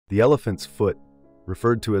The elephant's foot,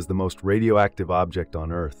 referred to as the most radioactive object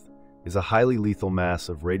on Earth, is a highly lethal mass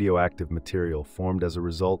of radioactive material formed as a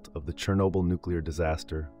result of the Chernobyl nuclear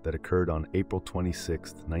disaster that occurred on April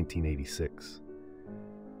 26, 1986.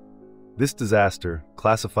 This disaster,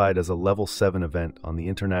 classified as a Level 7 event on the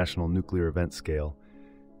International Nuclear Event Scale,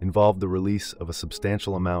 involved the release of a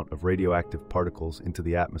substantial amount of radioactive particles into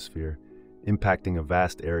the atmosphere, impacting a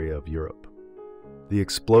vast area of Europe. The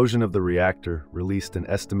explosion of the reactor released an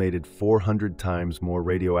estimated 400 times more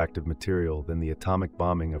radioactive material than the atomic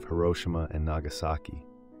bombing of Hiroshima and Nagasaki.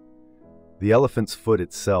 The elephant's foot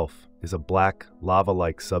itself is a black,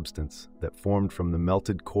 lava-like substance that formed from the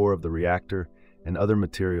melted core of the reactor and other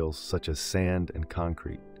materials such as sand and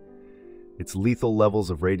concrete. Its lethal levels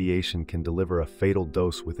of radiation can deliver a fatal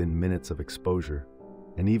dose within minutes of exposure,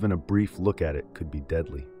 and even a brief look at it could be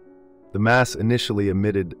deadly. The mass initially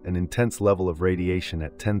emitted an intense level of radiation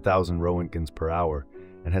at 10,000 roentgens per hour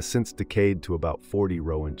and has since decayed to about 40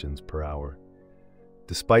 roentgens per hour.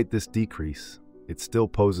 Despite this decrease, it still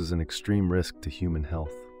poses an extreme risk to human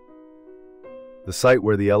health. The site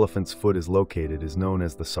where the elephant's foot is located is known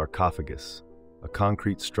as the sarcophagus, a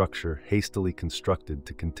concrete structure hastily constructed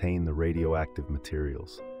to contain the radioactive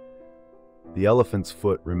materials. The elephant's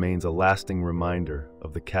foot remains a lasting reminder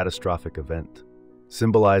of the catastrophic event,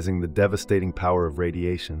 symbolizing the devastating power of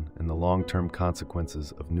radiation and the long-term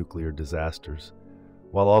consequences of nuclear disasters,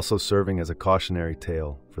 while also serving as a cautionary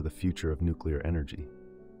tale for the future of nuclear energy.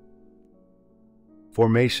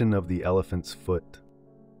 Formation of the elephant's foot.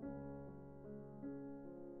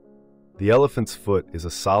 The elephant's foot is a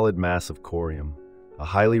solid mass of corium, a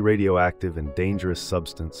highly radioactive and dangerous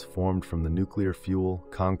substance formed from the nuclear fuel,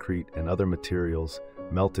 concrete, and other materials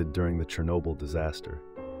melted during the Chernobyl disaster.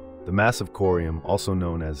 The mass of corium, also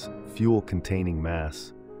known as fuel-containing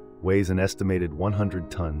mass, weighs an estimated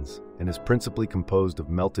 100 tons and is principally composed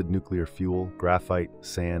of melted nuclear fuel, graphite,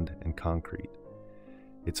 sand, and concrete.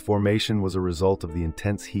 Its formation was a result of the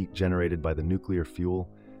intense heat generated by the nuclear fuel,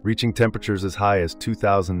 reaching temperatures as high as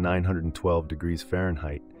 2,912 degrees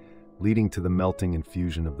Fahrenheit, leading to the melting and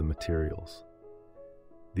fusion of the materials.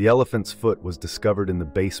 The elephant's foot was discovered in the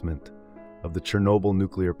basement of the Chernobyl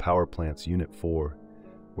nuclear power plant's Unit 4,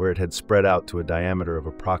 where it had spread out to a diameter of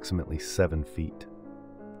approximately 7 feet.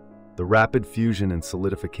 The rapid fusion and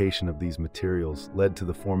solidification of these materials led to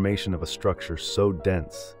the formation of a structure so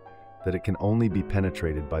dense that it can only be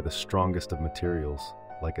penetrated by the strongest of materials,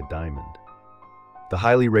 like a diamond. The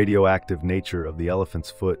highly radioactive nature of the elephant's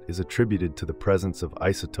foot is attributed to the presence of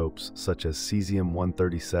isotopes such as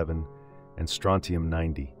cesium-137 and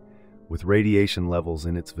strontium-90, with radiation levels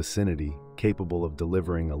in its vicinity capable of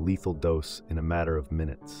delivering a lethal dose in a matter of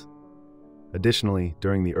minutes. Additionally,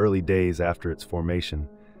 during the early days after its formation,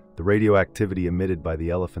 the radioactivity emitted by the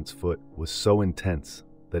elephant's foot was so intense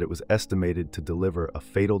that it was estimated to deliver a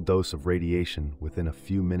fatal dose of radiation within a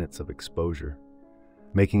few minutes of exposure,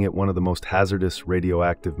 making it one of the most hazardous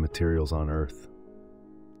radioactive materials on Earth.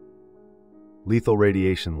 Lethal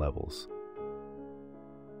radiation levels.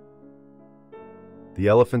 The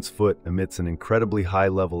elephant's foot emits an incredibly high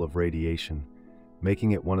level of radiation,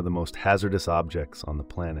 making it one of the most hazardous objects on the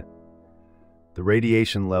planet. The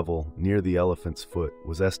radiation level near the elephant's foot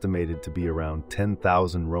was estimated to be around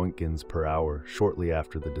 10,000 roentgens per hour shortly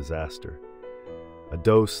after the disaster, a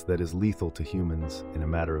dose that is lethal to humans in a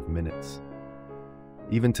matter of minutes.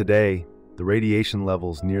 Even today, the radiation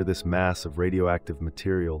levels near this mass of radioactive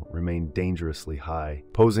material remain dangerously high,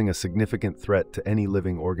 posing a significant threat to any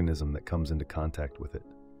living organism that comes into contact with it.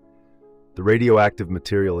 The radioactive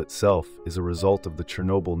material itself is a result of the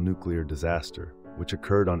Chernobyl nuclear disaster, which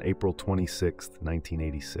occurred on April 26,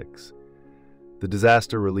 1986. The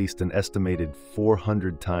disaster released an estimated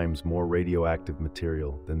 400 times more radioactive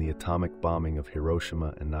material than the atomic bombing of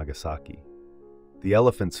Hiroshima and Nagasaki. The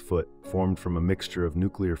elephant's foot, formed from a mixture of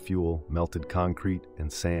nuclear fuel, melted concrete,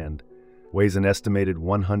 and sand, weighs an estimated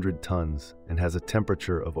 100 tons and has a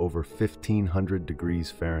temperature of over 1,500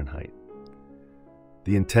 degrees Fahrenheit.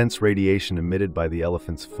 The intense radiation emitted by the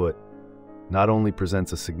elephant's foot not only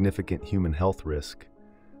presents a significant human health risk,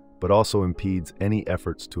 but also impedes any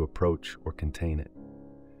efforts to approach or contain it.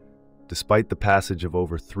 Despite the passage of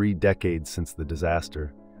over 3 decades since the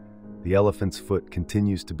disaster, the elephant's foot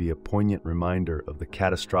continues to be a poignant reminder of the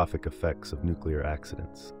catastrophic effects of nuclear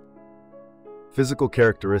accidents. Physical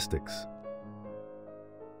characteristics.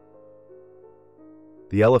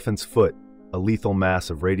 The elephant's foot, a lethal mass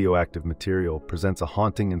of radioactive material, presents a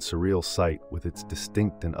haunting and surreal sight with its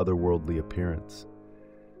distinct and otherworldly appearance.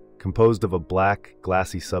 Composed of a black,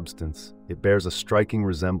 glassy substance, it bears a striking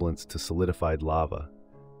resemblance to solidified lava,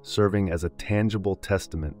 serving as a tangible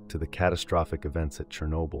testament to the catastrophic events at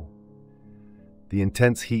Chernobyl. The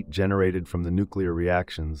intense heat generated from the nuclear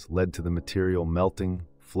reactions led to the material melting,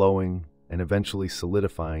 flowing, and eventually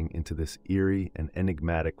solidifying into this eerie and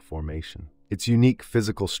enigmatic formation. Its unique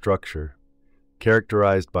physical structure,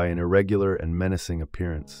 characterized by an irregular and menacing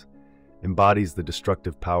appearance, embodies the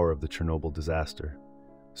destructive power of the Chernobyl disaster,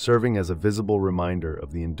 serving as a visible reminder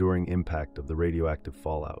of the enduring impact of the radioactive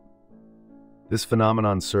fallout. This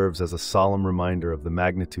phenomenon serves as a solemn reminder of the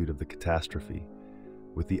magnitude of the catastrophe,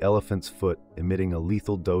 with the elephant's foot emitting a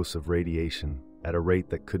lethal dose of radiation at a rate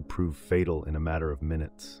that could prove fatal in a matter of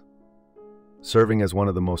minutes, serving as one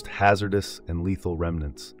of the most hazardous and lethal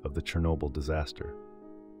remnants of the Chernobyl disaster.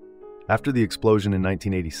 After the explosion in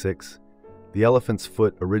 1986, the elephant's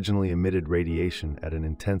foot originally emitted radiation at an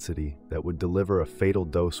intensity that would deliver a fatal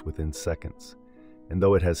dose within seconds, and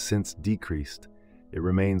though it has since decreased, it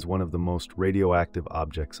remains one of the most radioactive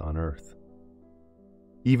objects on Earth.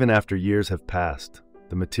 Even after years have passed,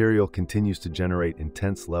 the material continues to generate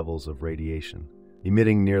intense levels of radiation,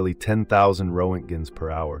 emitting nearly 10,000 roentgens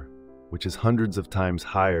per hour, which is hundreds of times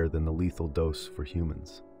higher than the lethal dose for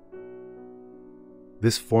humans.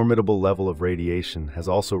 This formidable level of radiation has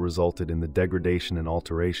also resulted in the degradation and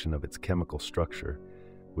alteration of its chemical structure,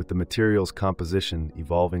 with the material's composition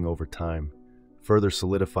evolving over time, further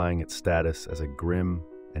solidifying its status as a grim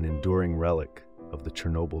and enduring relic of the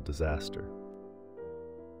Chernobyl disaster.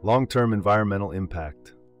 Long-term environmental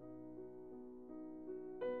impact.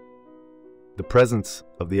 The presence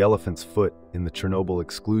of the elephant's foot in the Chernobyl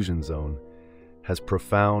exclusion zone has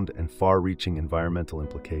profound and far-reaching environmental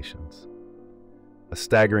implications. A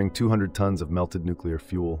staggering 200 tons of melted nuclear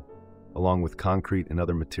fuel, along with concrete and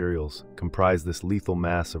other materials, comprise this lethal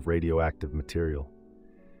mass of radioactive material.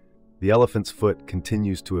 The elephant's foot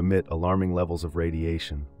continues to emit alarming levels of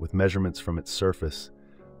radiation, with measurements from its surface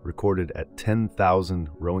recorded at 10,000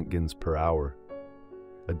 roentgens per hour,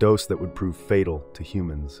 a dose that would prove fatal to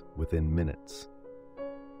humans within minutes.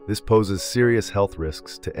 This poses serious health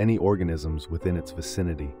risks to any organisms within its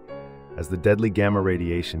vicinity, as the deadly gamma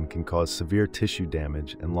radiation can cause severe tissue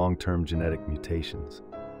damage and long-term genetic mutations.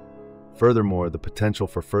 Furthermore, the potential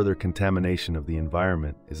for further contamination of the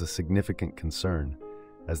environment is a significant concern,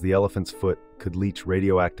 as the elephant's foot could leach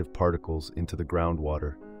radioactive particles into the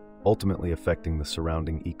groundwater, ultimately affecting the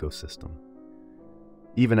surrounding ecosystem.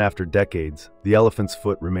 Even after decades, the elephant's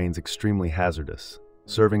foot remains extremely hazardous,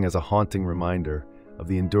 serving as a haunting reminder of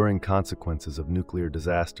the enduring consequences of nuclear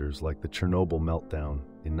disasters like the Chernobyl meltdown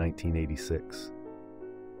in 1986.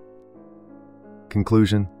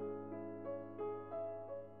 Conclusion.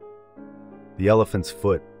 The elephant's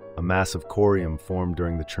foot, a massive corium formed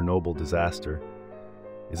during the Chernobyl disaster,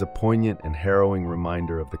 is a poignant and harrowing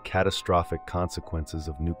reminder of the catastrophic consequences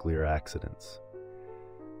of nuclear accidents.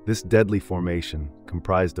 This deadly formation,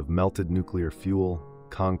 comprised of melted nuclear fuel,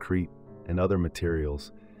 concrete, and other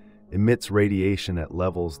materials, emits radiation at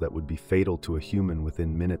levels that would be fatal to a human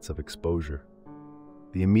within minutes of exposure.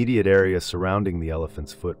 The immediate area surrounding the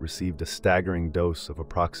elephant's foot received a staggering dose of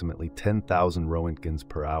approximately 10,000 roentgens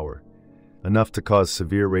per hour, enough to cause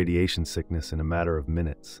severe radiation sickness in a matter of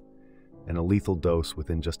minutes, and a lethal dose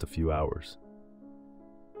within just a few hours.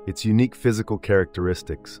 Its unique physical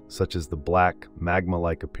characteristics, such as the black,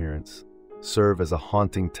 magma-like appearance, serve as a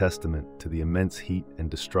haunting testament to the immense heat and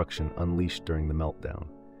destruction unleashed during the meltdown.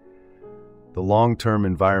 The long-term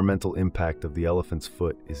environmental impact of the elephant's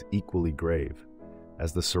foot is equally grave,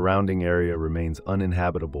 as the surrounding area remains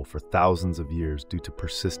uninhabitable for thousands of years due to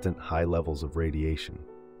persistent high levels of radiation.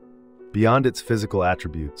 Beyond its physical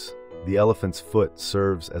attributes, the elephant's foot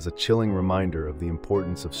serves as a chilling reminder of the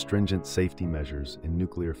importance of stringent safety measures in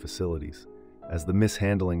nuclear facilities, as the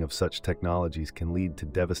mishandling of such technologies can lead to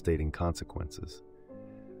devastating consequences.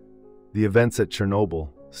 The events at Chernobyl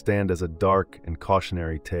stand as a dark and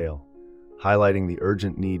cautionary tale, highlighting the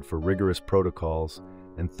urgent need for rigorous protocols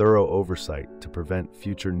and thorough oversight to prevent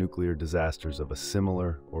future nuclear disasters of a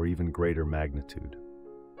similar or even greater magnitude.